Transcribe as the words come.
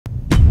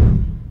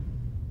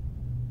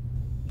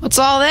What's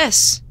all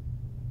this?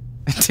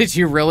 Did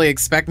you really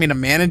expect me to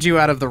manage you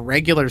out of the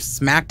regular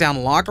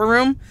SmackDown locker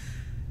room?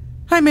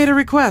 I made a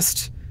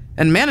request,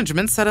 and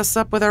management set us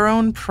up with our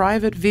own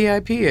private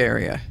VIP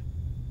area.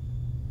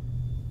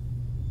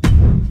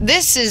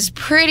 This is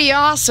pretty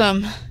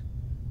awesome.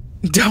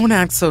 Don't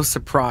act so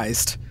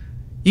surprised.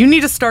 You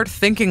need to start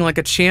thinking like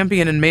a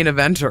champion and main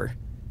eventer.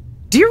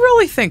 Do you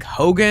really think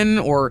Hogan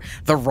or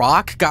The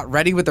Rock got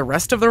ready with the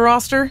rest of the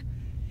roster?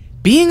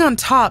 Being on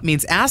top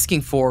means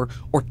asking for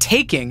or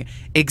taking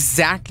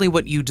exactly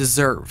what you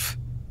deserve.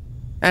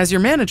 As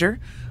your manager,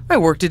 I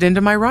worked it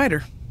into my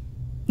rider.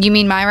 You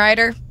mean my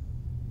rider?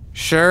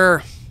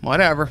 Sure,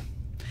 whatever.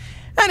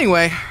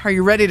 Anyway, are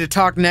you ready to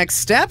talk next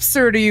steps,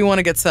 or do you want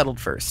to get settled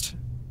first?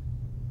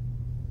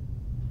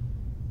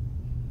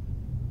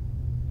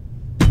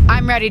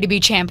 I'm ready to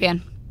be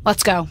champion.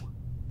 Let's go.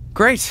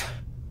 Great.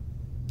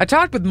 I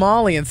talked with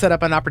Molly and set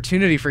up an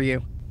opportunity for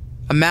you.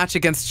 A match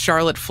against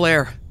Charlotte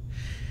Flair.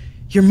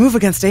 Your move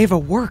against Ava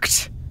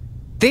worked.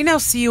 They now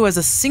see you as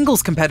a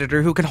singles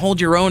competitor who can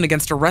hold your own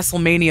against a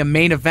WrestleMania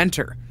main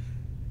eventer.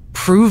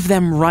 Prove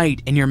them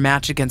right in your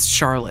match against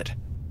Charlotte.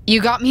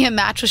 You got me a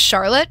match with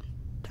Charlotte?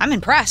 I'm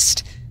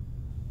impressed.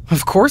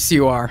 Of course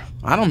you are.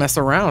 I don't mess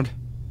around.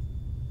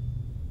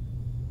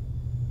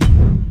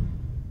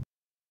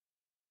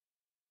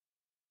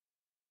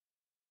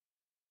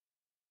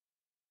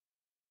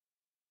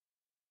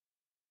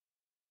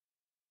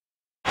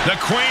 The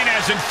Queen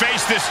hasn't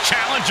faced this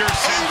challenger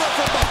since... Ava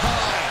from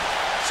behind.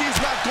 She's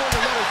not going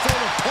to let her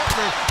former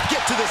partner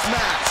get to this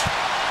match.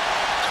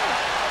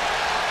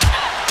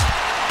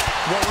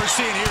 What we're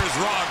seeing here is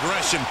raw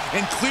aggression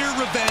and clear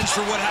revenge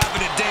for what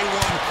happened at day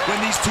one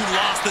when these two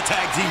lost the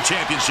tag team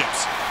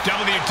championships.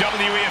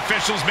 WWE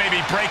officials may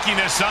be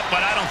breaking this up, but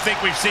I don't think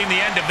we've seen the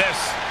end of this.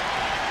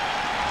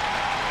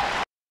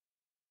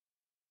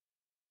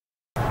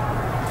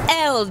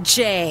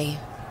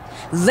 LJ.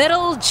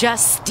 Little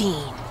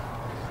Justine.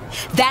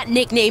 That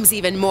nickname's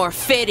even more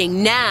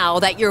fitting now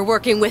that you're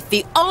working with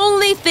the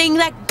only thing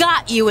that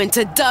got you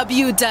into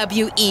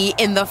WWE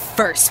in the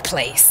first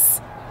place.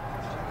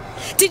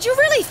 Did you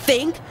really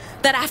think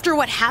that after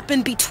what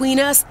happened between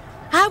us,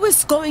 I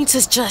was going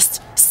to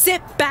just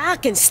sit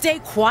back and stay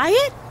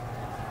quiet?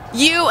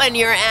 You and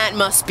your aunt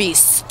must be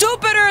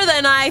stupider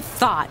than I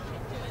thought.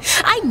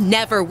 I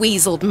never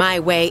weaseled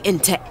my way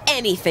into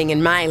anything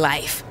in my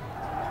life.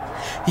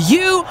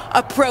 You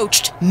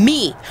approached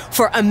me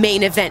for a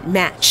main event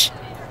match.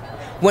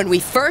 When we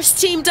first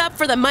teamed up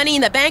for the Money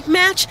in the Bank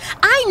match,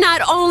 I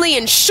not only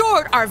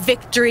ensured our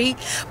victory,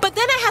 but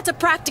then I had to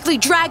practically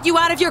drag you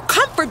out of your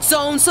comfort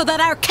zone so that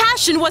our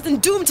cash-in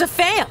wasn't doomed to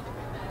fail.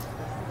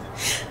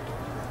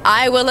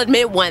 I will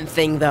admit one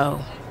thing, though.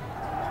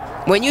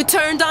 When you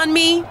turned on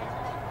me,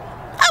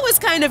 I was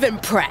kind of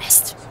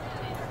impressed.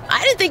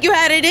 I didn't think you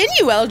had it in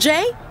you,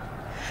 LJ.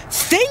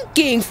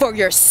 Thinking for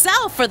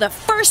yourself for the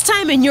first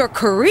time in your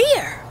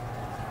career.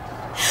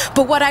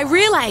 But what I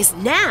realize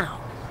now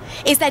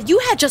is that you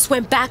had just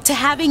went back to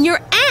having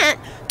your aunt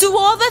do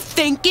all the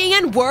thinking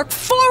and work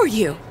for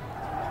you.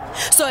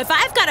 So if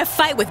I've got to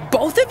fight with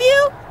both of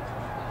you,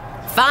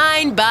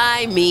 fine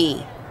by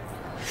me.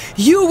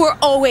 You were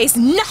always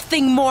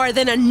nothing more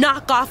than a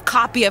knockoff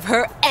copy of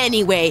her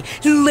anyway,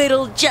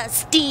 little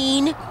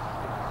Justine.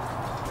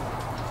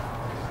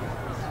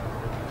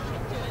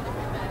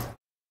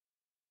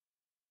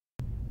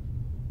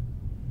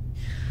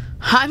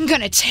 I'm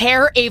gonna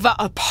tear Ava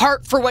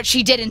apart for what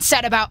she did and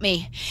said about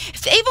me.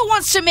 If Ava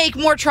wants to make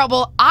more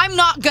trouble, I'm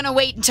not gonna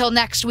wait until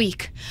next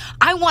week.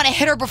 I want to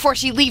hit her before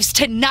she leaves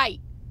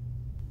tonight.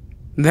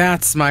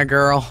 That's my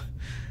girl.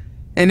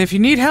 And if you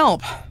need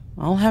help,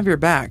 I'll have your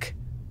back.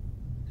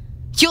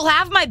 You'll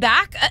have my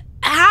back?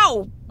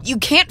 How? You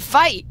can't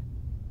fight.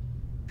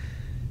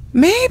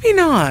 Maybe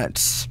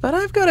not, but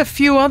I've got a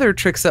few other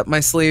tricks up my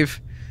sleeve.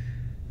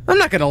 I'm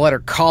not gonna let her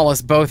call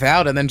us both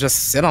out and then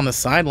just sit on the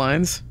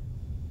sidelines.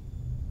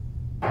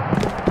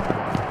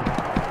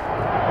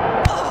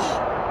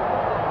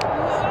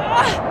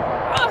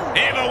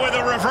 Ava with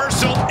a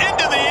reversal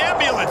into the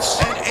ambulance.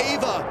 And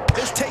Ava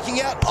is taking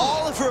out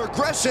all of her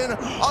aggression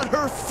on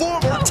her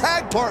former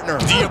tag partner.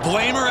 Do you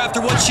blame her after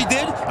what she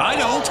did? I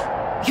don't.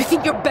 You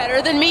think you're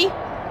better than me?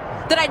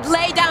 That I'd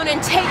lay down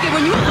and take it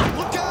when you...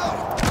 Look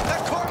out!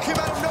 That car came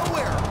out of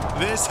nowhere.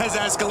 This has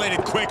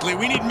escalated quickly.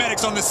 We need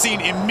medics on the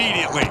scene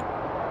immediately.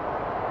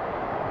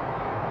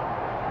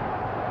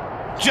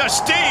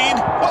 Justine?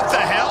 What the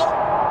hell?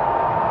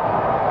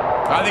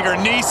 I think her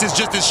niece is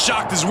just as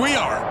shocked as we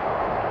are.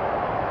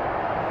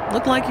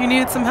 Looked like you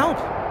needed some help.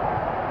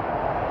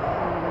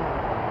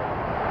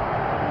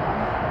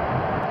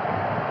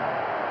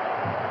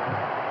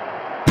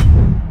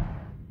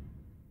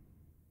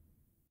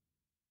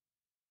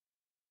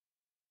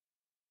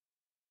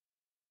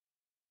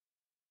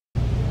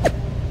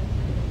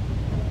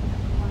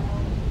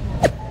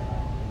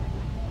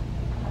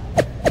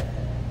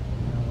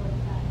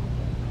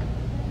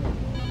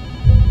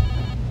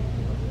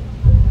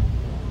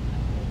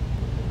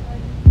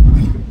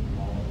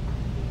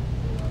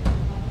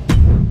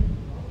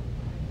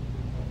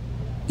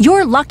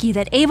 You're lucky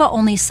that Ava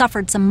only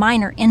suffered some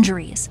minor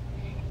injuries,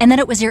 and that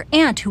it was your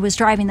aunt who was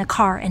driving the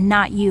car and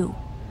not you.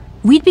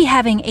 We'd be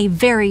having a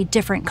very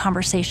different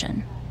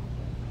conversation.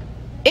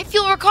 If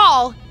you'll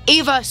recall,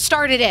 Ava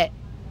started it.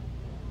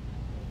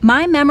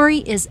 My memory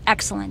is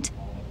excellent,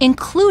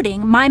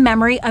 including my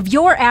memory of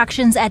your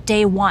actions at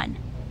day 1.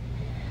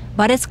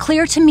 But it's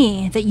clear to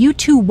me that you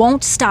two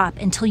won't stop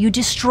until you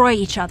destroy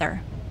each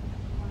other.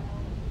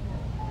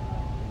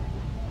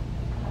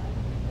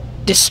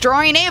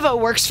 Destroying Ava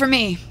works for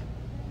me.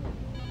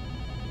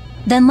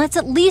 Then let's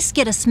at least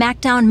get a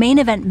SmackDown main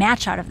event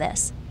match out of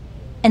this.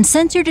 And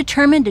since you're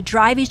determined to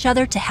drive each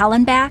other to hell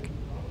and back,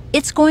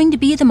 it's going to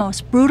be the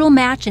most brutal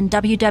match in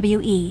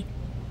WWE.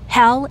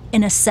 Hell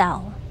in a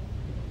Cell.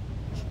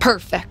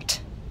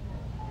 Perfect.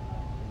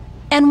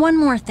 And one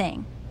more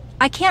thing.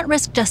 I can't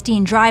risk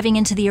Justine driving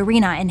into the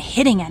arena and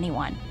hitting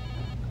anyone.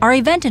 Our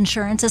event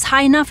insurance is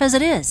high enough as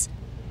it is.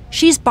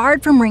 She's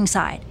barred from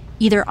ringside,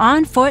 either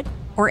on foot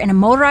or in a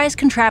motorized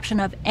contraption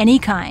of any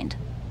kind.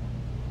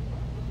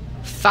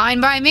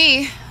 Fine by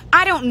me.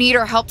 I don't need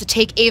her help to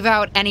take Ava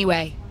out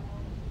anyway.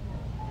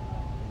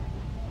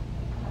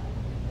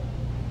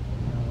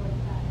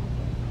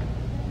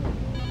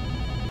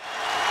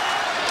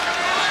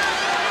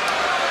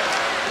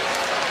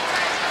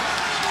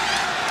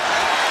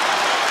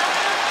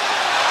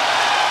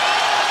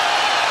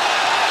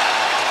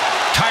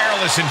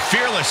 Tireless and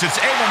fearless, it's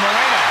Ava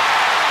Moreno.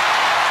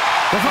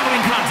 The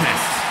following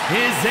contest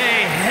is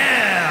a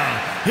Hell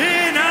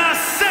in a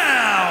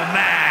Cell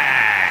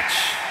match.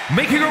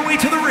 Making her way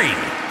to the ring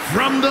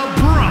from the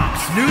Bronx,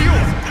 New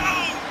York.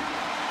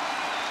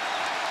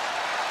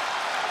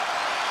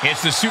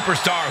 It's the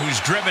superstar who's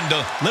driven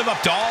to live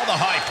up to all the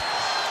hype.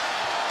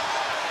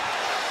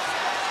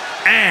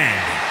 And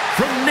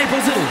from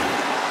Naples, Italy,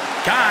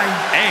 Guy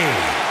A.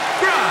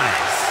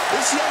 Rise.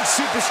 This young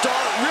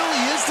superstar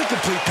really is the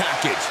complete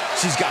package.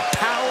 She's got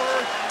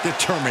power,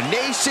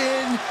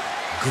 determination,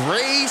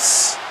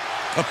 grace.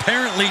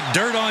 Apparently,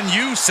 dirt on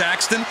you,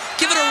 Saxton.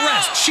 Give it a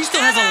rest. She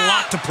still has a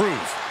lot to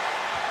prove.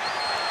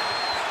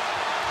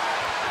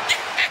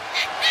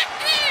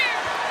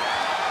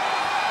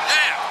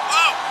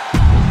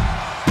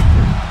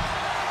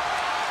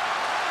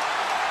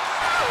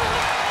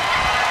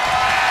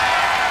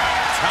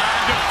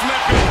 Time to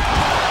flip it.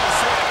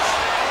 Switch.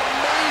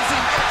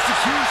 Amazing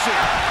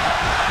execution.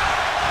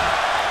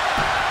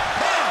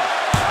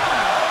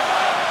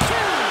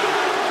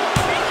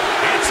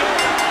 It's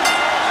over.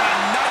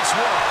 Nice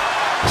work.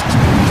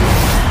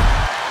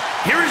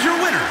 Here is your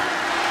winner,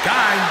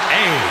 Guy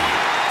A.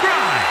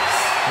 Rise.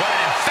 What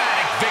an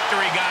emphatic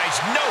victory, guys.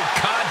 No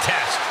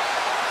contest.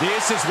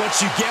 This is what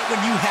you get when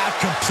you have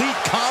complete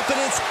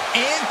confidence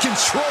and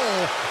control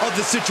of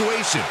the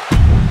situation.